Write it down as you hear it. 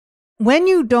when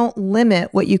you don't limit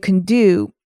what you can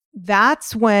do,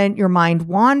 that's when your mind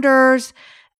wanders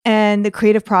and the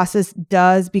creative process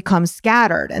does become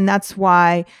scattered. And that's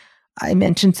why I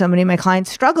mentioned so many of my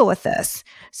clients struggle with this.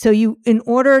 So in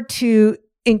order to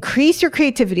increase your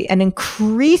creativity and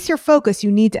increase your focus,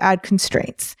 you need to add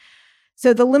constraints.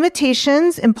 So the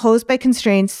limitations imposed by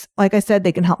constraints, like I said,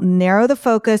 they can help narrow the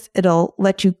focus. It'll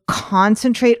let you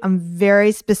concentrate on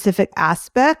very specific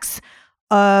aspects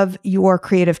of your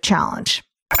creative challenge.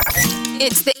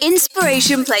 It's the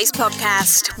Inspiration Place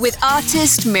podcast with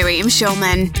artist Miriam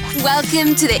Schulman.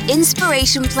 Welcome to the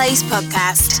Inspiration Place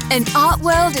podcast, an art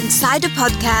world insider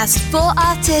podcast for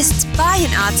artists by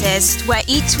an artist, where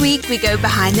each week we go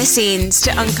behind the scenes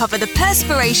to uncover the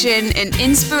perspiration and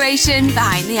inspiration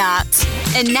behind the art.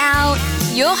 And now,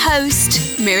 your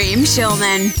host, Miriam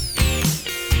Schulman.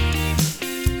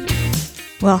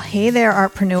 Well, hey there,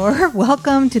 artpreneur.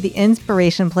 Welcome to the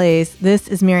Inspiration Place. This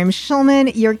is Miriam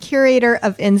Schulman, your curator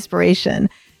of inspiration.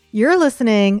 You're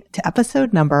listening to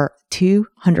episode number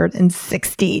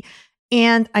 260,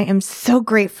 and I am so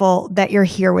grateful that you're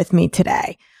here with me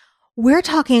today. We're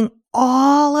talking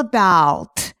all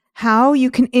about how you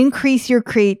can increase your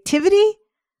creativity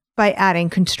by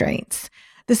adding constraints.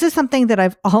 This is something that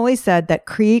I've always said, that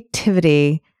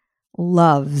creativity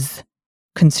loves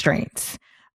constraints.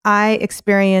 I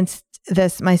experienced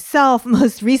this myself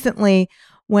most recently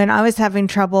when I was having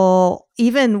trouble,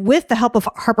 even with the help of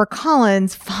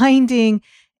HarperCollins, finding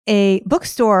a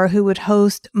bookstore who would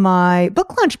host my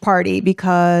book launch party,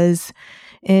 because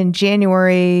in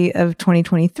January of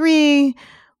 2023,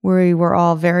 we were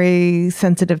all very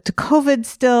sensitive to COVID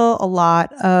still. A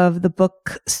lot of the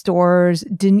bookstores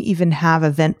didn't even have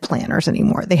event planners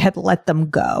anymore. They had let them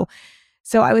go.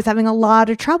 So I was having a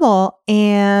lot of trouble.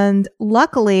 And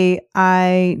luckily,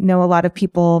 I know a lot of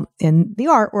people in the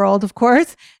art world, of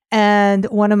course. And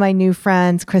one of my new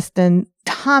friends, Kristen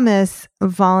Thomas,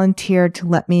 volunteered to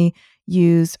let me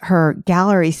use her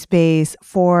gallery space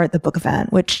for the book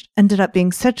event, which ended up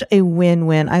being such a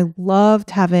win-win. I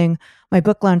loved having my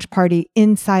book launch party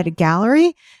inside a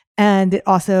gallery, and it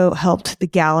also helped the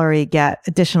gallery get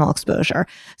additional exposure.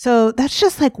 So that's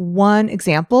just like one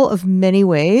example of many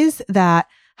ways that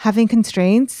having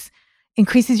constraints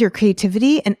increases your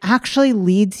creativity and actually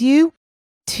leads you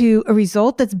to a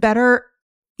result that's better.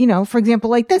 You know, for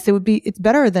example, like this, it's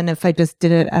better than if I just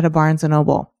did it at a Barnes &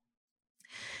 Noble.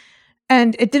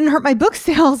 And it didn't hurt my book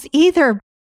sales either.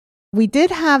 We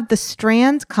did have the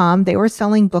Strand come. They were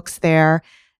selling books there.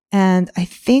 And I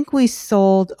think we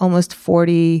sold almost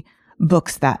 40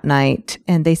 books that night.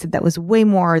 And they said that was way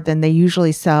more than they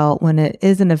usually sell when it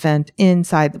is an event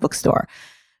inside the bookstore.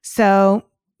 So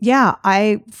yeah,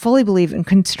 I fully believe in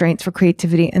constraints for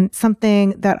creativity, and it's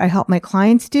something that I help my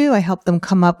clients do. I help them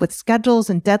come up with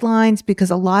schedules and deadlines, because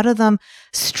a lot of them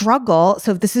struggle.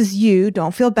 So if this is you,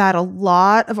 don't feel bad. A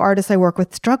lot of artists I work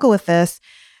with struggle with this.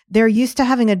 They're used to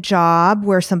having a job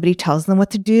where somebody tells them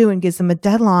what to do and gives them a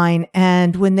deadline.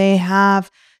 And when they have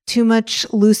too much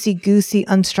loosey-goosey,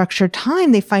 unstructured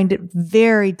time, they find it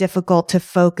very difficult to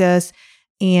focus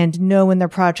and know when their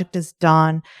project is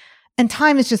done. And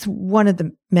time is just one of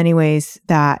the many ways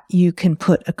that you can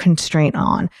put a constraint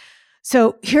on.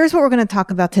 So here's what we're going to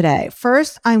talk about today.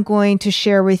 First, I'm going to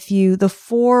share with you the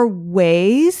 4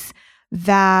 ways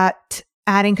that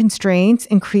adding constraints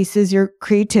increases your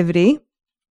creativity.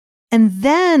 And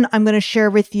then I'm going to share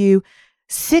with you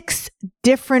 6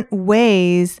 different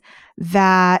ways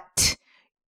that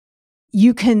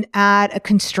you can add a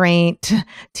constraint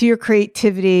to your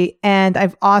creativity. And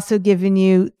I've also given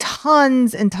you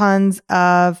tons and tons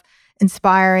of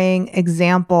inspiring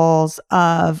examples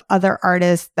of other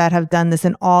artists that have done this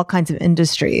in all kinds of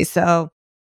industries. So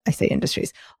I say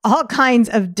industries, all kinds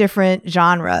of different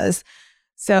genres.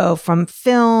 So from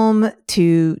film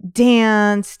to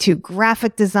dance to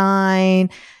graphic design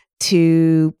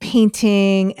to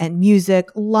painting and music,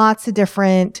 lots of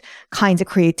different kinds of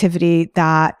creativity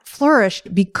that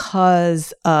flourished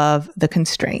because of the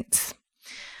constraints.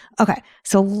 Okay,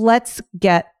 so let's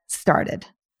get started.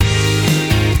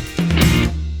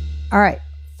 All right,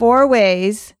 4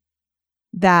 ways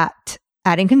that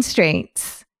adding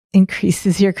constraints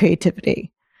increases your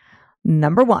creativity.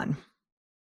 Number 1.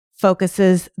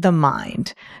 Focuses the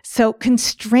mind. So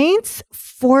constraints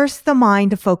force the mind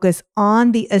to focus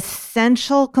on the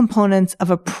essential components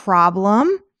of a problem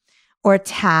or a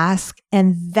task,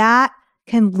 and that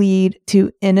can lead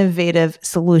to innovative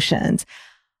solutions.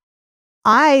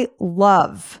 I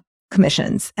love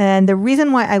commissions, and the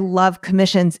reason why I love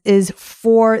commissions is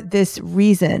for this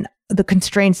reason. The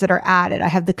constraints that are added. I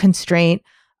have the constraint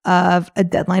of a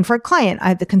deadline for a client. I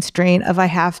have the constraint of I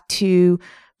have to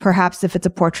Perhaps if it's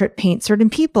a portrait, paint certain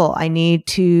people. I need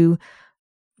to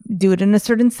do it in a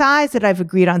certain size that I've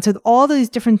agreed on. So all these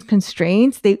different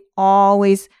constraints, they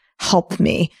always help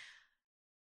me.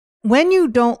 When you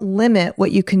don't limit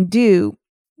what you can do,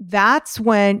 that's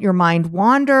when your mind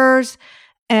wanders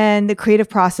and the creative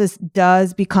process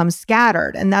does become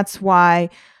scattered. And that's why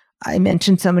I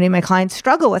mentioned so many of my clients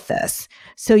struggle with this.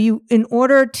 So in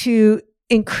order to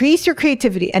increase your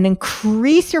creativity and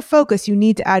increase your focus, you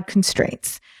need to add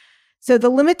constraints. So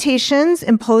the limitations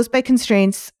imposed by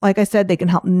constraints, like I said, they can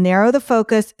help narrow the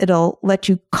focus. It'll let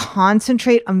you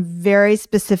concentrate on very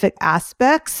specific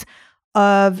aspects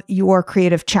of your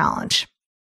creative challenge.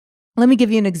 Let me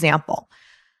give you an example.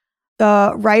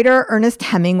 The writer Ernest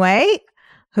Hemingway,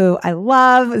 who I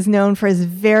love, is known for his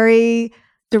very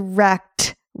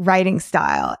direct writing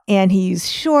style. And he used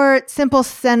short, simple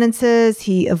sentences.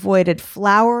 He avoided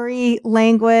flowery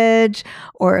language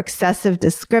or excessive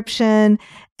description.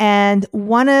 And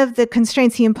one of the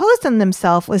constraints he imposed on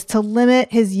himself was to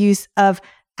limit his use of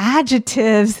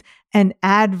adjectives and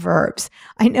adverbs.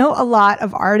 I know a lot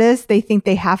of artists, they think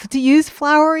they have to use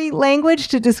flowery language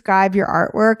to describe your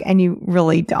artwork, and you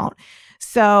really don't.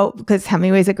 So, because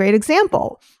Hemingway's a great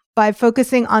example. By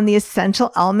focusing on the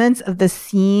essential elements of the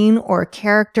scene or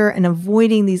character and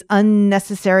avoiding these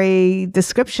unnecessary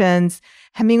descriptions,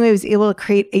 Hemingway was able to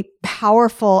create a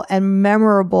powerful and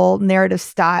memorable narrative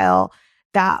style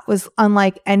that was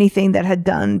unlike anything that had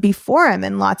done before him.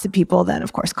 And lots of people then,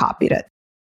 of course, copied it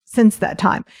since that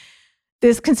time.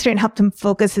 This constraint helped him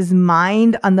focus his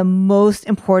mind on the most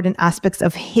important aspects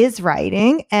of his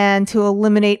writing and to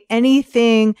eliminate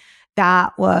anything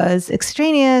that was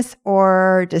extraneous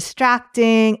or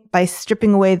distracting. By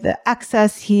stripping away the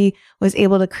excess, he was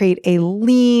able to create a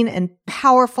lean and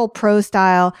powerful prose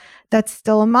style that's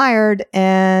still admired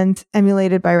and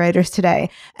emulated by writers today.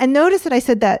 And notice that I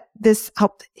said that this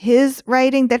helped his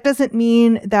writing. That doesn't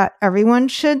mean that everyone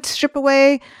should strip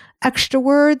away extra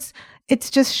words. It's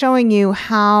just showing you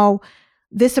how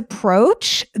this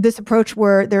approach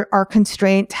where there are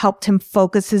constraints, helped him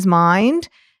focus his mind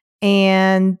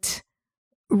and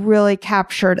really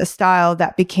captured a style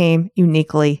that became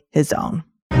uniquely his own.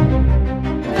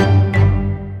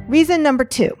 Reason number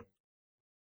 2,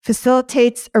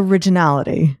 facilitates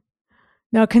originality.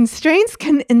 Now, constraints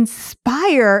can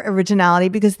inspire originality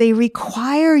because they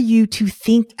require you to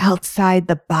think outside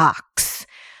the box.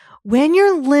 When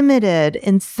you're limited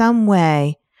in some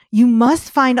way, you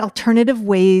must find alternative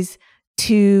ways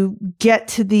to get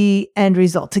to the end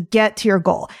result, to get to your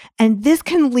goal. And this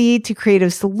can lead to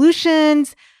creative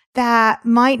solutions that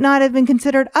might not have been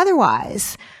considered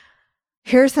otherwise.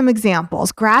 Here are some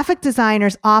examples. Graphic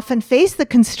designers often face the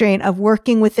constraint of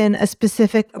working within a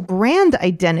specific brand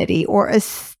identity or a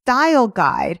style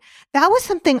guide. That was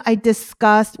something I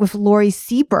discussed with Lori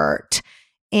Siebert,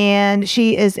 and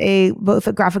she is both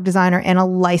a graphic designer and a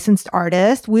licensed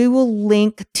artist. We will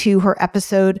link to her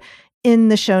episode in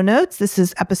the show notes. This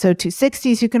is episode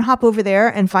 260, so you can hop over there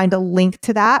and find a link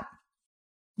to that,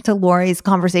 to Lori's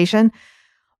conversation.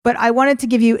 But I wanted to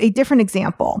give you a different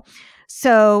example.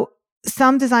 So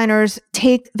some designers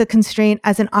take the constraint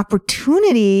as an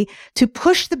opportunity to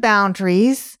push the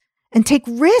boundaries and take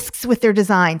risks with their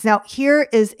designs. Now, here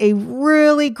is a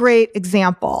really great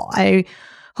example.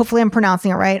 Hopefully I'm pronouncing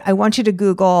it right. I want you to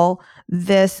Google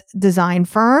this design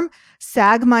firm,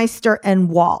 Sagmeister and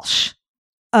Walsh.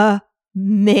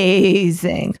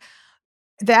 Amazing.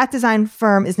 That design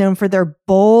firm is known for their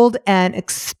bold and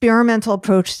experimental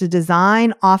approach to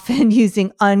design, often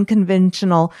using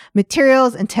unconventional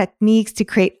materials and techniques to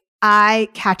create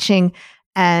eye-catching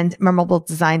and memorable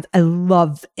designs. I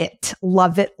love it.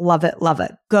 Love it, love it, love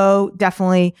it. Go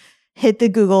definitely hit the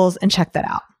Googles and check that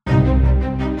out.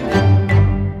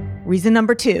 Reason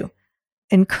number 2,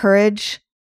 encourage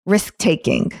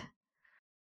risk-taking.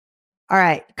 All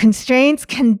right, constraints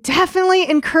can definitely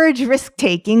encourage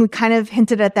risk-taking. We kind of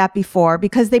hinted at that before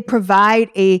because they provide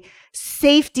a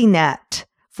safety net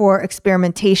for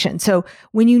experimentation. So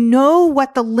when you know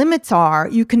what the limits are,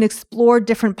 you can explore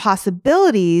different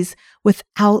possibilities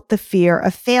without the fear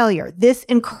of failure. This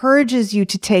encourages you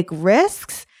to take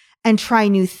risks and try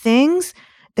new things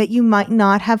that you might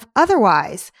not have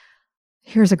otherwise.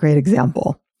 Here's a great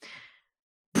example.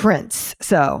 Prince.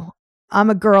 So I'm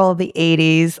a girl of the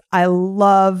 80s. I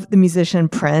love the musician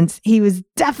Prince. He was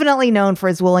definitely known for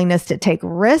his willingness to take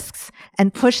risks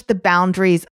and push the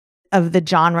boundaries of the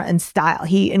genre and style.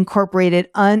 He incorporated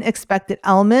unexpected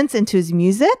elements into his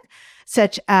music,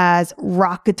 such as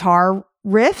rock guitar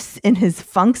riffs in his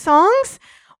funk songs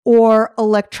or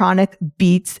electronic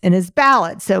beats in his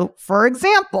ballads. So, for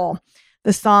example,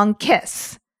 the song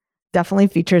Kiss. definitely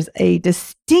features a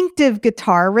distinctive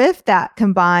guitar riff that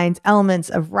combines elements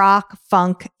of rock,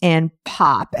 funk, and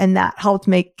pop. And that helped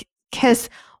make Kiss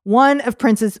one of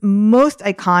Prince's most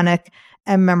iconic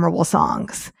and memorable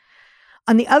songs.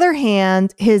 On the other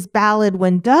hand, his ballad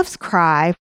When Doves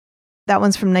Cry, that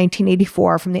one's from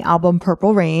 1984 from the album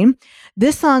Purple Rain.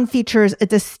 This song features a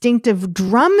distinctive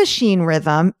drum machine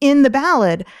rhythm in the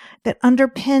ballad that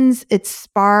underpins its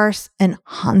sparse and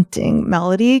haunting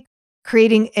melody,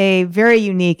 creating a very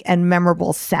unique and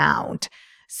memorable sound.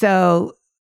 So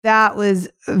that was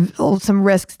some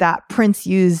risks that Prince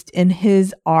used in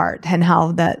his art, and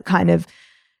how that kind of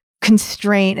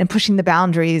constraint and pushing the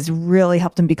boundaries really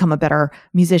helped him become a better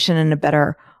musician and a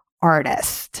better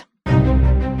artist.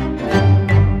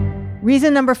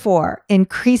 Reason number 4,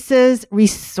 increases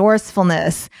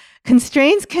resourcefulness.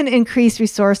 Constraints can increase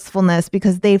resourcefulness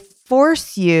because they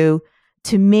force you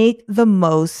to make the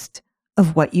most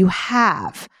of what you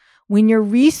have. When your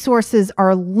resources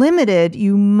are limited,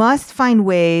 you must find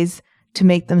ways to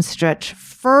make them stretch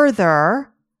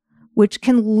further, which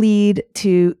can lead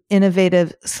to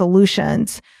innovative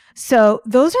solutions. So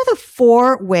those are the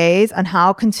 4 ways on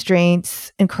how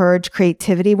constraints encourage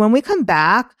creativity. When we come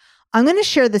back, I'm going to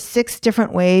share the 6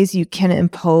 different ways you can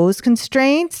impose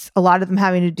constraints, a lot of them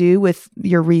having to do with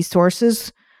your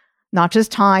resources, not just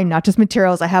time, not just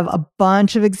materials. I have a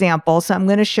bunch of examples. So I'm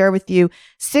going to share with you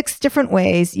 6 different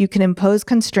ways you can impose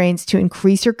constraints to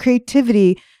increase your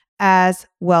creativity, as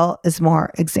well as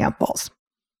more examples.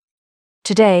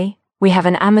 Today, we have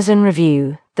an Amazon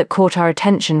review that caught our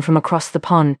attention from across the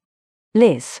pond.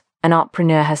 Liz, an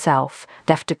artpreneur herself,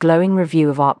 left a glowing review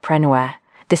of Artpreneur.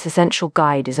 This essential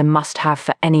guide is a must-have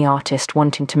for any artist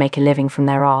wanting to make a living from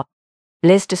their art.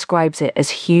 Liz describes it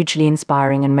as hugely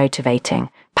inspiring and motivating,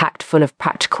 packed full of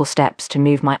practical steps to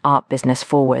move my art business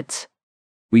forwards.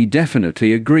 We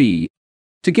definitely agree.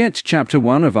 To get Chapter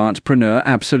 1 of Artpreneur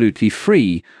absolutely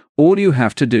free, all you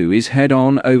have to do is head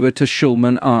on over to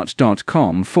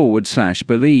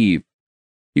schulmanart.com/believe.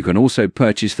 You can also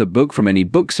purchase the book from any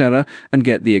bookseller and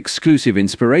get the exclusive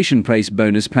Inspiration Place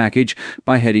bonus package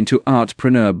by heading to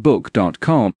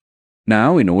artpreneurbook.com.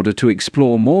 Now, in order to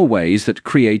explore more ways that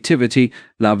creativity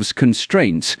loves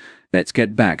constraints, let's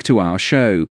get back to our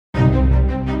show.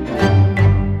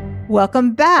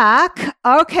 Welcome back.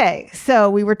 Okay, so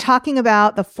we were talking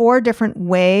about the 4 different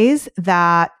ways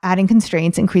that adding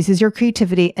constraints increases your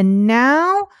creativity. And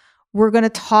now we're going to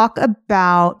talk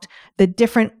about the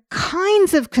different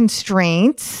kinds of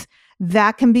constraints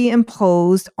that can be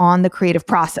imposed on the creative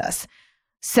process.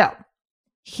 So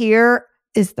here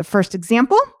is the first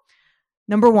example.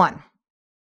 Number 1,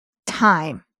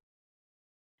 time.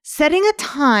 Setting a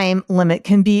time limit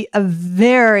can be a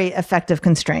very effective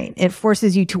constraint. It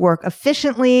forces you to work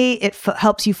efficiently. It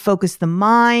helps you focus the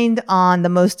mind on the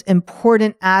most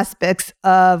important aspects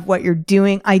of what you're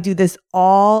doing. I do this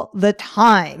all the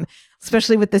time,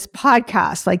 especially with this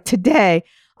podcast. Like today,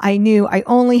 I knew I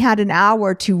only had an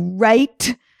hour to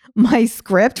write my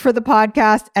script for the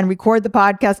podcast and record the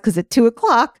podcast because at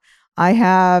 2:00, I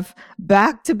have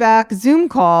back-to-back Zoom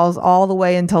calls all the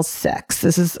way until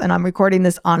 6. And I'm recording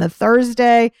this on a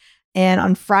Thursday. And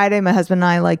on Friday, my husband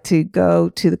and I like to go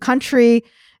to the country.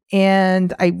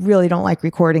 And I really don't like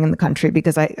recording in the country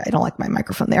because I don't like my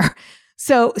microphone there.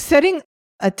 So setting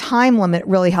a time limit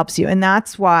really helps you. And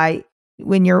that's why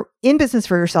when you're in business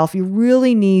for yourself, you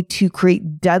really need to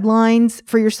create deadlines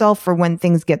for yourself for when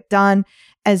things get done,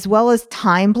 as well as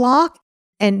time block,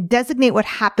 and designate what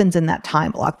happens in that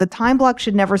time block. The time block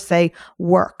should never say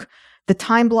work. The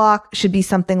time block should be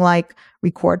something like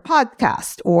record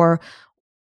podcast or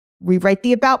rewrite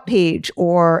the about page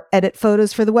or edit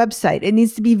photos for the website. It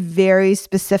needs to be very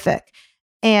specific.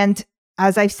 And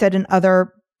as I've said in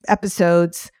other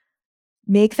episodes,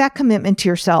 make that commitment to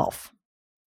yourself.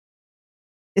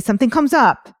 If something comes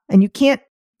up and you can't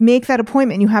make that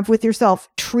appointment you have with yourself,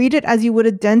 treat it as you would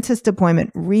a dentist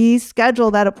appointment.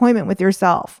 Reschedule that appointment with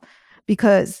yourself,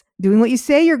 because doing what you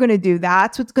say you're going to do,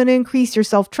 that's what's going to increase your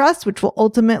self-trust, which will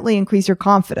ultimately increase your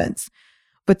confidence.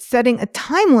 But setting a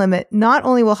time limit not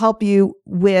only will help you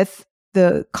with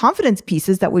the confidence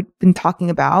pieces that we've been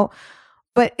talking about,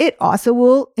 but it also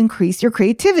will increase your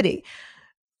creativity.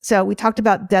 So we talked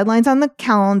about deadlines on the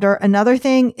calendar. Another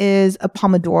thing is a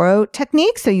Pomodoro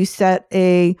technique. So you set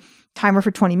a timer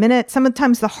for 20 minutes.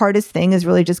 Sometimes the hardest thing is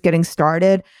really just getting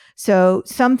started. So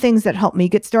some things that help me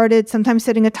get started, sometimes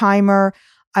setting a timer.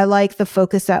 I like the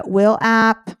Focus at Will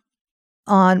app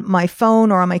on my phone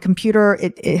or on my computer.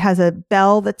 It has a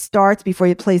bell that starts before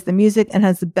it plays the music and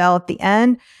has the bell at the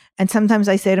end. And sometimes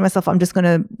I say to myself, I'm just going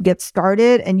to get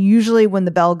started. And usually when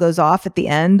the bell goes off at the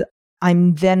end,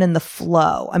 I'm then in the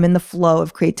flow. I'm in the flow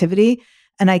of creativity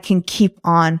and I can keep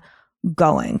on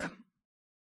going.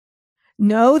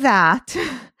 Know that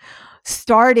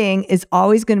starting is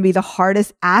always going to be the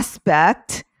hardest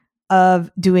aspect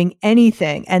of doing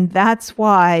anything. And that's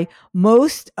why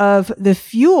most of the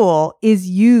fuel is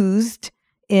used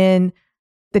in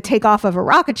the takeoff of a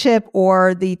rocket ship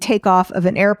or the takeoff of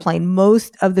an airplane.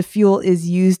 Most of the fuel is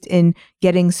used in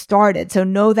getting started. So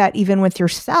know that even with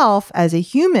yourself as a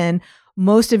human,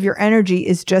 most of your energy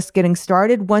is just getting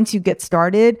started. Once you get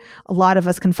started, a lot of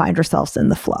us can find ourselves in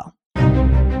the flow.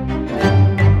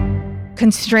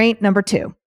 Constraint number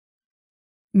 2,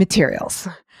 materials.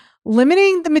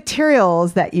 Limiting the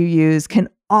materials that you use can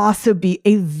also be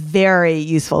a very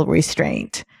useful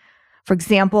restraint. For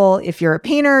example, if you're a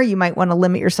painter, you might want to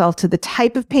limit yourself to the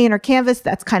type of paint or canvas.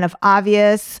 That's kind of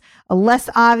obvious. A less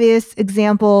obvious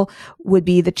example would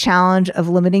be the challenge of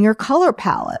limiting your color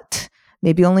palette.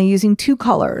 Maybe only using 2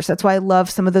 colors. That's why I love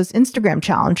some of those Instagram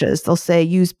challenges. They'll say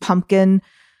use pumpkin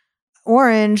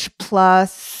orange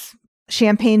plus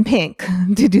champagne pink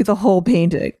to do the whole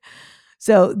painting.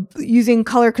 So using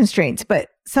color constraints. But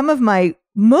some of my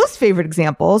most favorite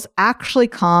examples actually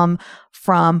come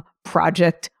from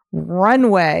Project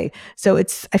Runway. So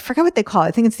I forget what they call it.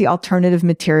 I think it's the Alternative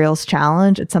Materials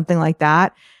Challenge. It's something like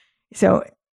that. So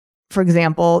for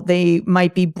example, they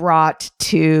might be brought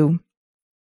to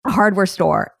a hardware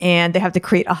store and they have to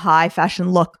create a high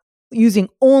fashion look using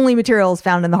only materials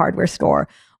found in the hardware store.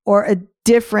 Or a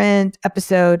different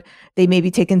episode, they may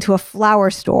be taken to a flower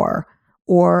store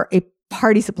or a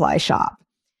party supply shop.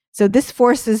 So this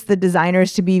forces the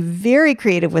designers to be very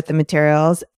creative with the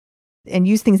materials and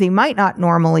use things they might not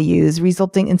normally use,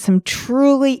 resulting in some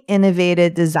truly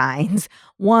innovative designs.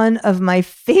 One of my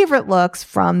favorite looks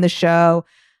from the show,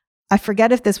 I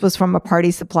forget if this was from a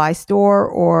party supply store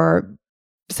or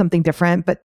something different,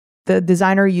 but the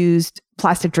designer used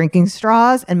plastic drinking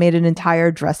straws and made an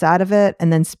entire dress out of it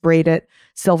and then sprayed it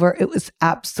silver. It was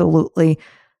absolutely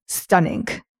stunning.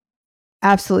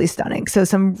 Absolutely stunning. So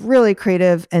some really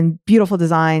creative and beautiful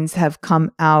designs have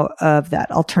come out of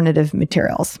that alternative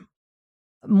materials.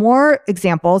 More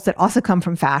examples that also come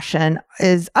from fashion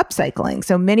is upcycling.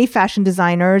 So many fashion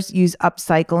designers use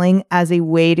upcycling as a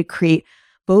way to create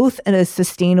both a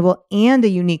sustainable and a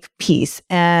unique piece.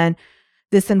 And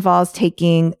this involves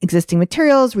taking existing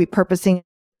materials, repurposing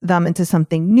them into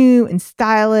something new and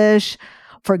stylish.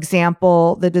 For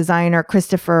example, the designer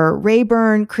Christopher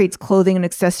Rayburn creates clothing and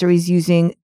accessories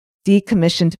using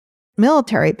decommissioned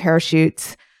military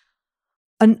parachutes.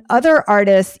 Other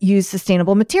artists use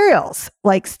sustainable materials,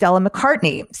 like Stella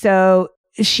McCartney. So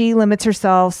she limits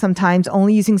herself sometimes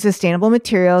only using sustainable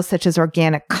materials such as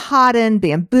organic cotton,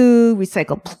 bamboo,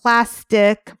 recycled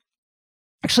plastic.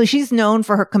 Actually, she's known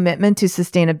for her commitment to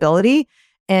sustainability,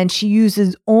 and she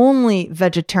uses only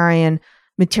vegetarian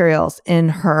materials in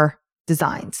her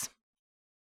designs.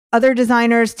 Other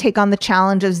designers take on the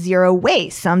challenge of zero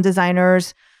waste. Some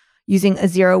designers using a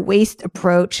zero waste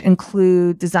approach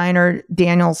include designer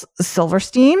Daniel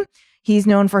Silverstein. He's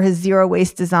known for his zero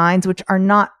waste designs, which are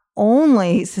not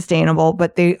only sustainable,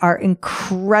 but they are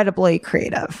incredibly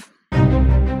creative.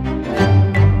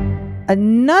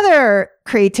 Another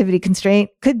creativity constraint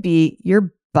could be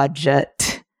your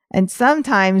budget. And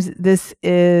sometimes this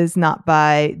is not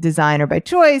by design or by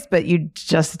choice, but you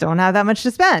just don't have that much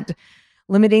to spend.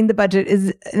 Limiting the budget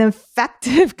is an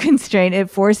effective constraint. It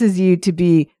forces you to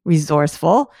be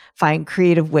resourceful, find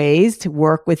creative ways to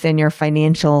work within your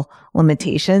financial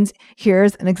limitations.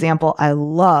 Here's an example I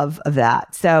love of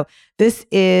that. So this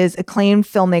is acclaimed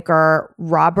filmmaker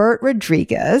Robert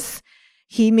Rodriguez.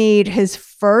 He made his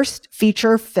first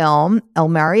feature film, El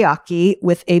Mariachi,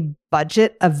 with a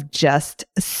budget of just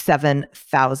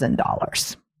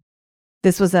 $7,000.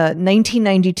 This was a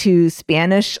 1992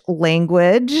 Spanish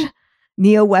language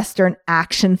neo-Western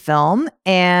action film,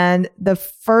 and the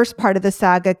first part of the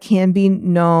saga can be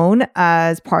known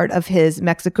as part of his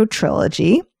Mexico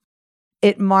trilogy.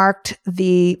 It marked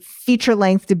the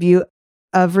feature-length debut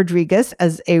of Rodriguez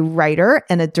as a writer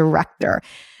and a director.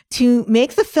 To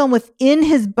make the film within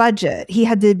his budget, he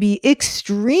had to be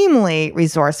extremely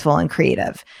resourceful and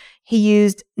creative. He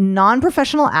used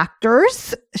non-professional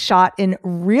actors shot in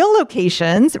real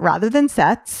locations rather than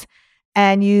sets,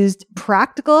 and used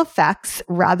practical effects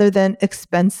rather than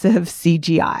expensive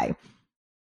CGI.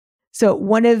 So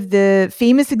one of the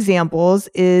famous examples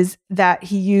is that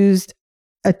he used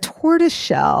a tortoise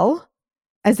shell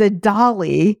as a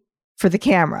dolly for the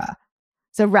camera.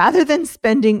 So rather than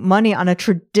spending money on a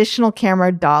traditional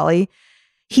camera dolly,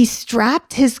 he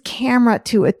strapped his camera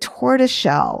to a tortoise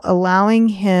shell, allowing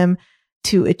him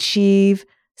to achieve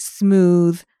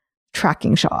smooth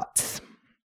tracking shots.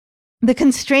 The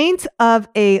constraints of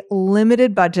a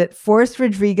limited budget forced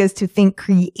Rodriguez to think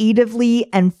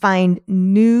creatively and find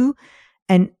new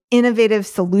and innovative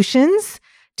solutions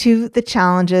to the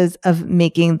challenges of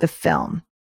making the film.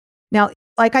 Now,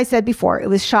 like I said before, it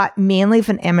was shot mainly with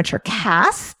an amateur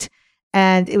cast,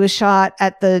 and it was shot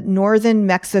at the northern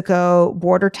Mexico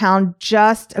border town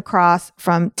just across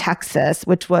from Texas,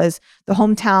 which was the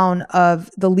hometown of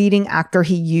the leading actor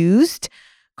he used,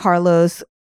 Carlos,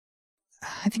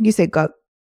 I think you say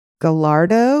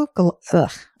Gallardo?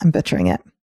 I'm butchering it.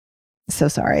 So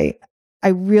sorry. I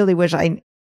really wish I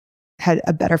had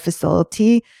a better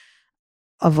facility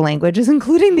of languages,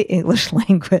 including the English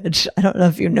language. I don't know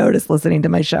if you noticed listening to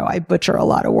my show. I butcher a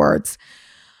lot of words.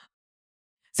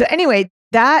 So anyway,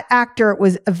 that actor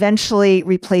was eventually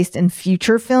replaced in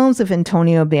future films of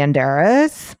Antonio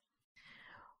Banderas.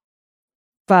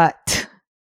 But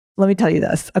let me tell you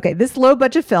this. Okay, this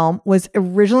low-budget film was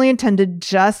originally intended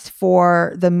just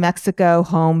for the Mexico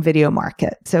home video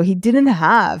market. So he didn't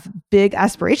have big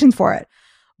aspirations for it.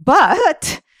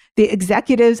 But the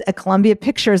executives at Columbia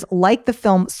Pictures liked the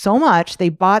film so much, they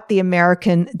bought the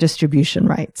American distribution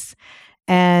rights.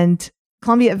 And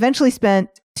Columbia eventually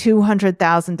spent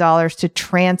 $200,000 to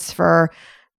transfer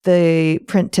the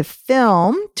print to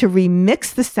film, to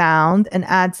remix the sound and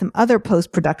add some other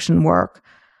post-production work.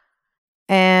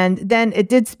 And then it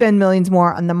did spend millions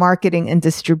more on the marketing and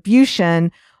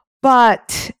distribution,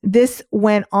 but this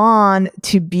went on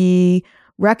to be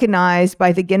recognized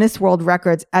by the Guinness World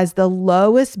Records as the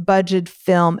lowest budget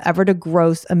film ever to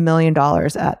gross $1 million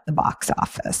at the box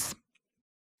office.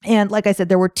 And like I said,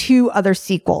 there were 2 other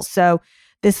sequels. So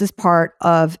this is part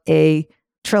of a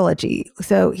trilogy.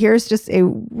 So here's just a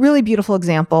really beautiful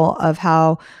example of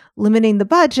how limiting the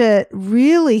budget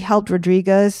really helped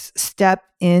Rodriguez step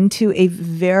into a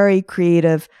very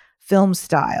creative film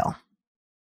style.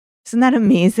 Isn't that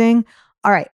amazing?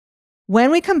 All right. When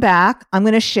we come back, I'm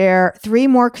going to share 3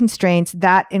 more constraints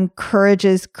that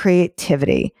encourages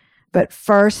creativity. But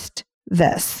first,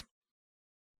 this.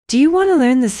 Do you want to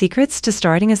learn the secrets to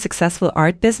starting a successful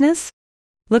art business?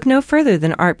 Look no further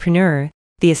than Artpreneur,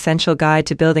 the essential guide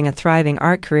to building a thriving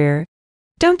art career.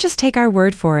 Don't just take our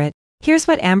word for it. Here's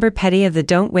what Amber Petty of the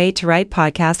Don't Wait to Write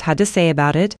podcast had to say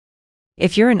about it.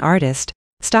 If you're an artist,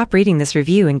 stop reading this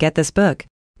review and get this book.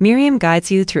 Miriam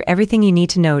guides you through everything you need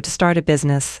to know to start a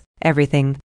business.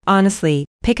 Everything. Honestly,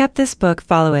 pick up this book,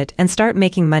 follow it, and start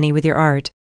making money with your art.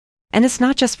 And it's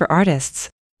not just for artists.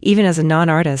 Even as a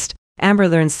non-artist, Amber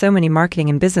learns so many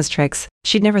marketing and business tricks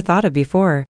she'd never thought of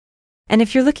before. And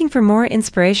if you're looking for more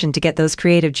inspiration to get those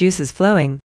creative juices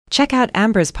flowing, check out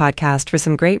Amber's podcast for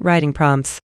some great writing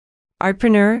prompts.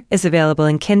 Artpreneur is available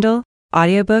in Kindle,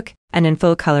 audiobook, and in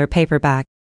full-color paperback.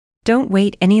 Don't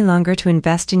wait any longer to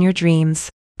invest in your dreams.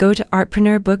 Go to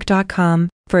artpreneurbook.com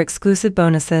for exclusive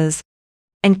bonuses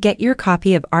and get your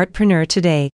copy of Artpreneur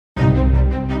today.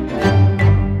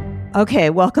 Okay,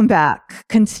 welcome back.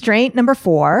 Constraint number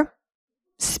 4,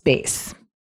 space.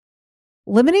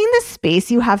 Limiting the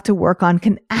space you have to work on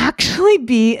can actually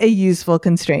be a useful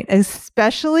constraint,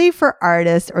 especially for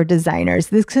artists or designers.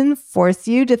 This can force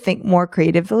you to think more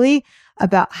creatively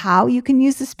about how you can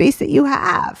use the space that you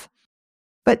have.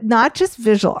 But not just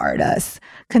visual artists.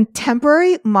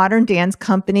 Contemporary modern dance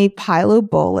company Pilo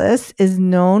Bolus is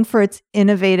known for its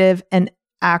innovative and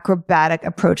acrobatic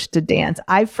approach to dance.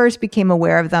 I first became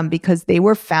aware of them because they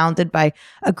were founded by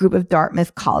a group of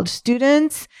Dartmouth college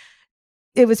students.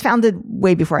 It was founded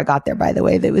way before I got there, by the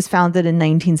way. It was founded in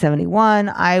 1971.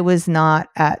 I was not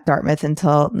at Dartmouth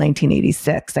until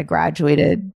 1986. I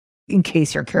graduated, in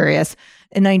case you're curious,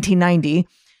 in 1990.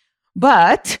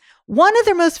 But one of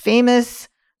their most famous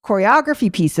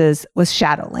choreography pieces was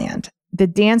Shadowland. The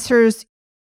dancers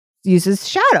uses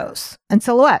shadows and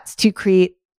silhouettes to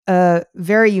create a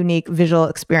very unique visual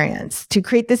experience. To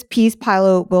create this piece,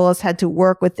 Pilo Bolus had to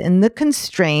work within the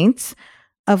constraints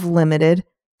of limited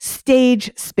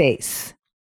stage space.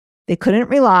 They couldn't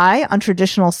rely on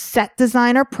traditional set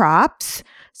design or props,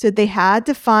 so they had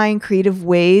to find creative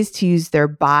ways to use their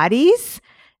bodies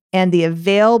and the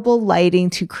available lighting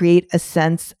to create a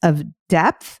sense of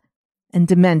depth and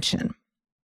dimension.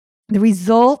 The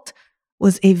result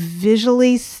was a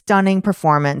visually stunning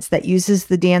performance that uses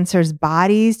the dancers'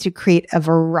 bodies to create a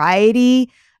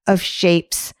variety of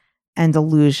shapes and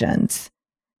illusions.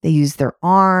 They use their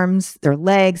arms, their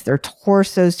legs, their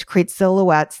torsos to create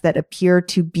silhouettes that appear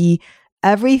to be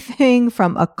everything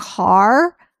from a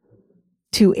car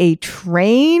to a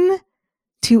train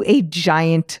to a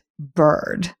giant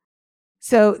bird.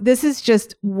 So this is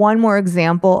just one more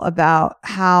example about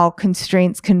how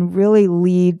constraints can really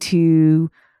lead to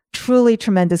truly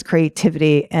tremendous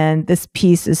creativity. And this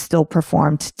piece is still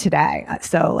performed today.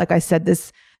 So like I said,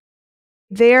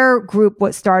 their group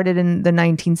was started in the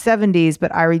 1970s,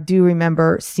 but I do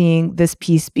remember seeing this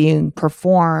piece being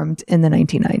performed in the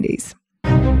 1990s.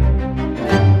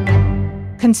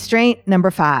 Constraint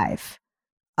number 5,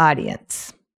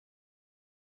 audience.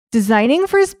 Designing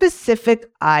for a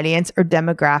specific audience or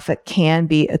demographic can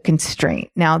be a constraint.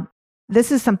 Now,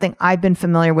 this is something I've been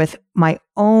familiar with my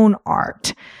own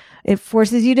art. It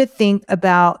forces you to think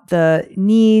about the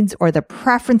needs or the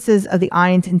preferences of the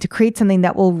audience and to create something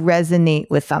that will resonate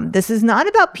with them. This is not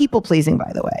about people pleasing,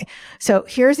 by the way. So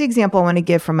here's the example I want to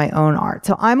give from my own art.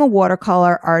 So I'm a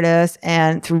watercolor artist,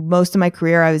 and through most of my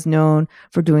career, I was known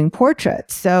for doing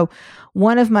portraits. So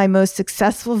one of my most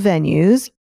successful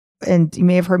venues, and you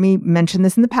may have heard me mention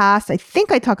this in the past, I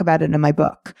think I talk about it in my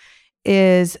book,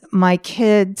 is my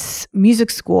kids' music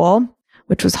school,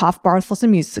 which was Hoff-Barthelson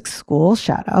Music School,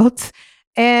 shout outs.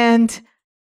 And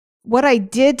what I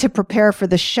did to prepare for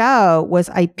the show was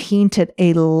I painted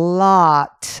a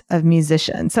lot of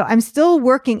musicians. So I'm still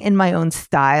working in my own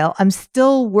style. I'm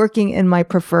still working in my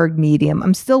preferred medium.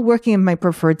 I'm still working in my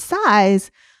preferred size,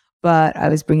 but I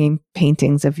was bringing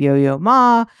paintings of Yo-Yo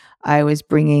Ma. I was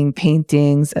bringing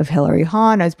paintings of Hilary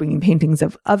Hahn. I was bringing paintings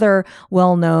of other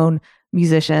well-known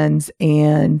musicians,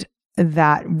 and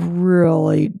that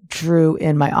really drew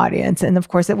in my audience. And of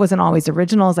course, it wasn't always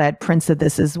originals. I had prints of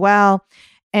this as well.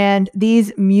 And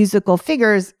these musical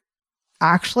figures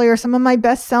actually are some of my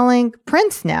best-selling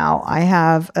prints now. I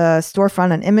have a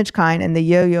storefront on ImageKind, and the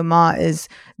Yo-Yo Ma is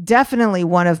definitely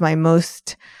one of my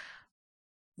most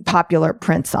popular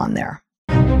prints on there.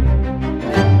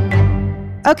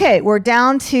 Okay, we're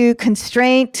down to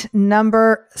constraint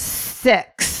number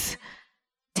 6,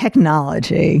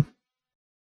 technology.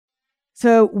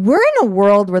 So we're in a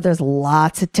world where there's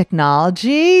lots of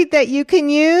technology that you can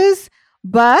use,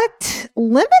 but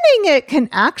limiting it can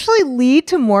actually lead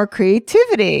to more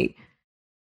creativity.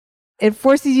 It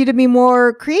forces you to be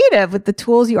more creative with the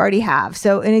tools you already have.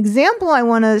 So an example I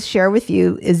want to share with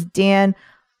you is Dan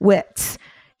Witz.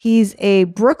 He's a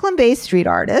Brooklyn-based street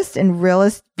artist and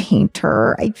realist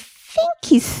painter. I think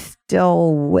he's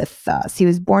still with us. He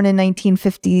was born in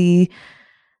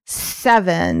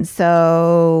 1957,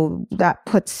 so that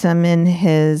puts him in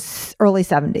his early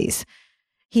 70s.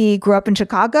 He grew up in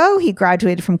Chicago. He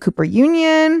graduated from Cooper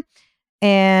Union,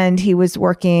 and he was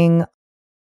working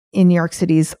in New York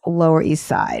City's Lower East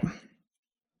Side.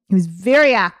 He was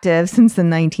very active since the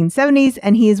 1970s,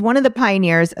 and he is one of the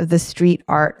pioneers of the street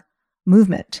art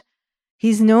movement.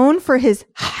 He's known for his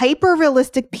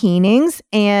hyper-realistic paintings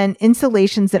and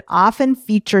installations that often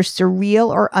feature surreal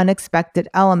or unexpected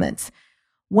elements.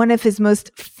 One of his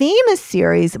most famous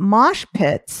series, Mosh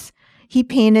Pits, he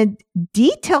painted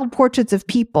detailed portraits of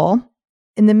people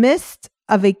in the midst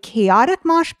of a chaotic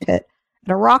mosh pit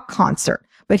at a rock concert.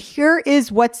 But here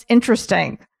is what's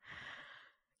interesting.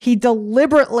 He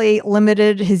deliberately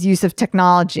limited his use of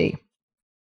technology.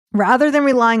 Rather than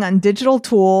relying on digital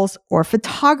tools or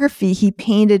photography, he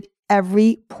painted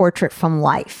every portrait from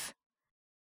life.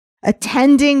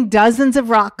 Attending dozens of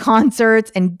rock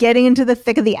concerts and getting into the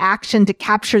thick of the action to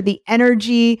capture the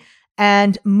energy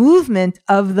and movement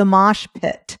of the mosh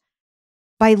pit.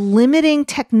 By limiting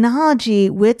technology,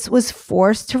 Witz was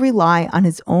forced to rely on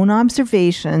his own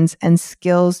observations and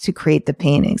skills to create the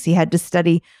paintings. He had to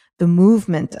study the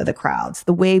movement of the crowds,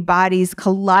 the way bodies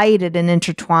collided and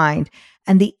intertwined,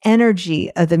 and the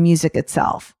energy of the music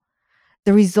itself.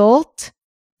 The result?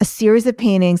 A series of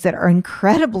paintings that are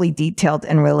incredibly detailed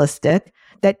and realistic,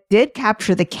 that did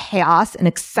capture the chaos and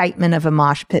excitement of a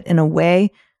mosh pit in a way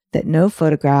that no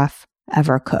photograph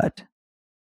ever could.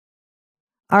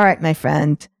 All right, my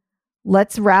friend,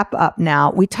 let's wrap up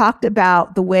now. We talked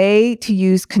about the way to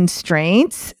use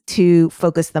constraints to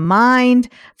focus the mind,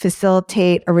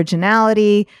 facilitate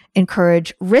originality,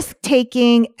 encourage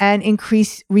risk-taking, and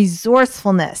increase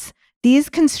resourcefulness. These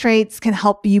constraints can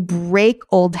help you break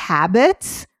old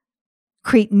habits,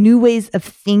 create new ways of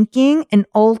thinking, and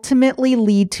ultimately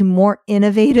lead to more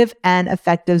innovative and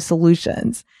effective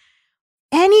solutions.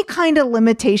 Any kind of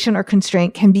limitation or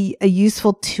constraint can be a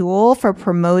useful tool for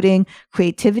promoting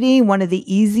creativity. One of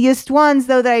the easiest ones,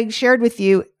 though, that I shared with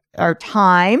you are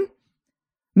time,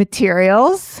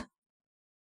 materials,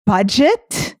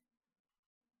 budget,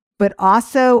 but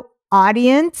also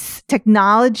audience,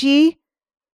 technology,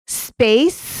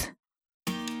 space.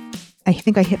 I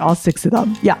think I hit all 6 of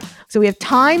them. Yeah. So we have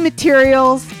time,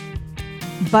 materials,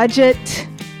 budget,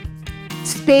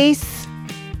 space,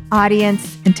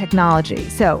 audience, and technology.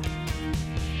 So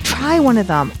try one of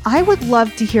them. I would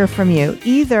love to hear from you.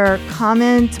 Either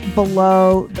comment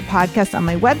below the podcast on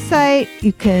my website.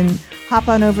 You can hop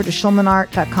on over to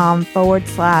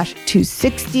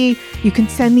schulmanart.com/260. You can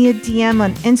send me a DM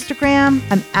on Instagram.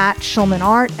 I'm at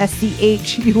Schulmanart,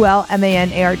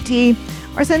 SCHULMANART,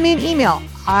 or send me an email.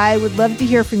 I would love to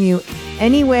hear from you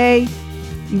any way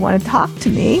you want to talk to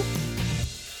me.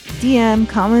 DM,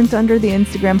 comment under the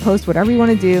Instagram post, whatever you want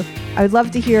to do. I would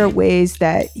love to hear ways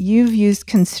that you've used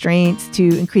constraints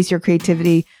to increase your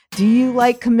creativity. Do you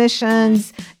like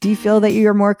commissions? Do you feel that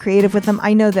you're more creative with them?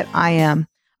 I know that I am.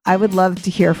 I would love to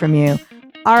hear from you.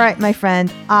 All right, my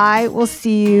friend, I will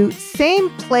see you same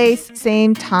place,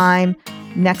 same time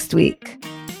next week.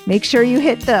 Make sure you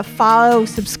hit the follow,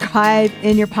 subscribe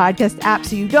in your podcast app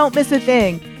so you don't miss a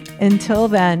thing. Until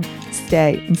then,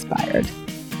 stay inspired.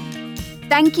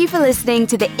 Thank you for listening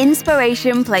to the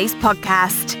Inspiration Place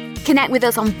podcast. Connect with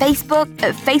us on Facebook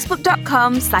at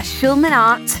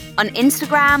facebook.com/SchulmanArt, on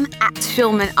Instagram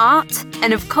 @SchulmanArt,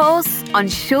 and of course on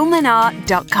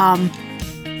schulmanart.com.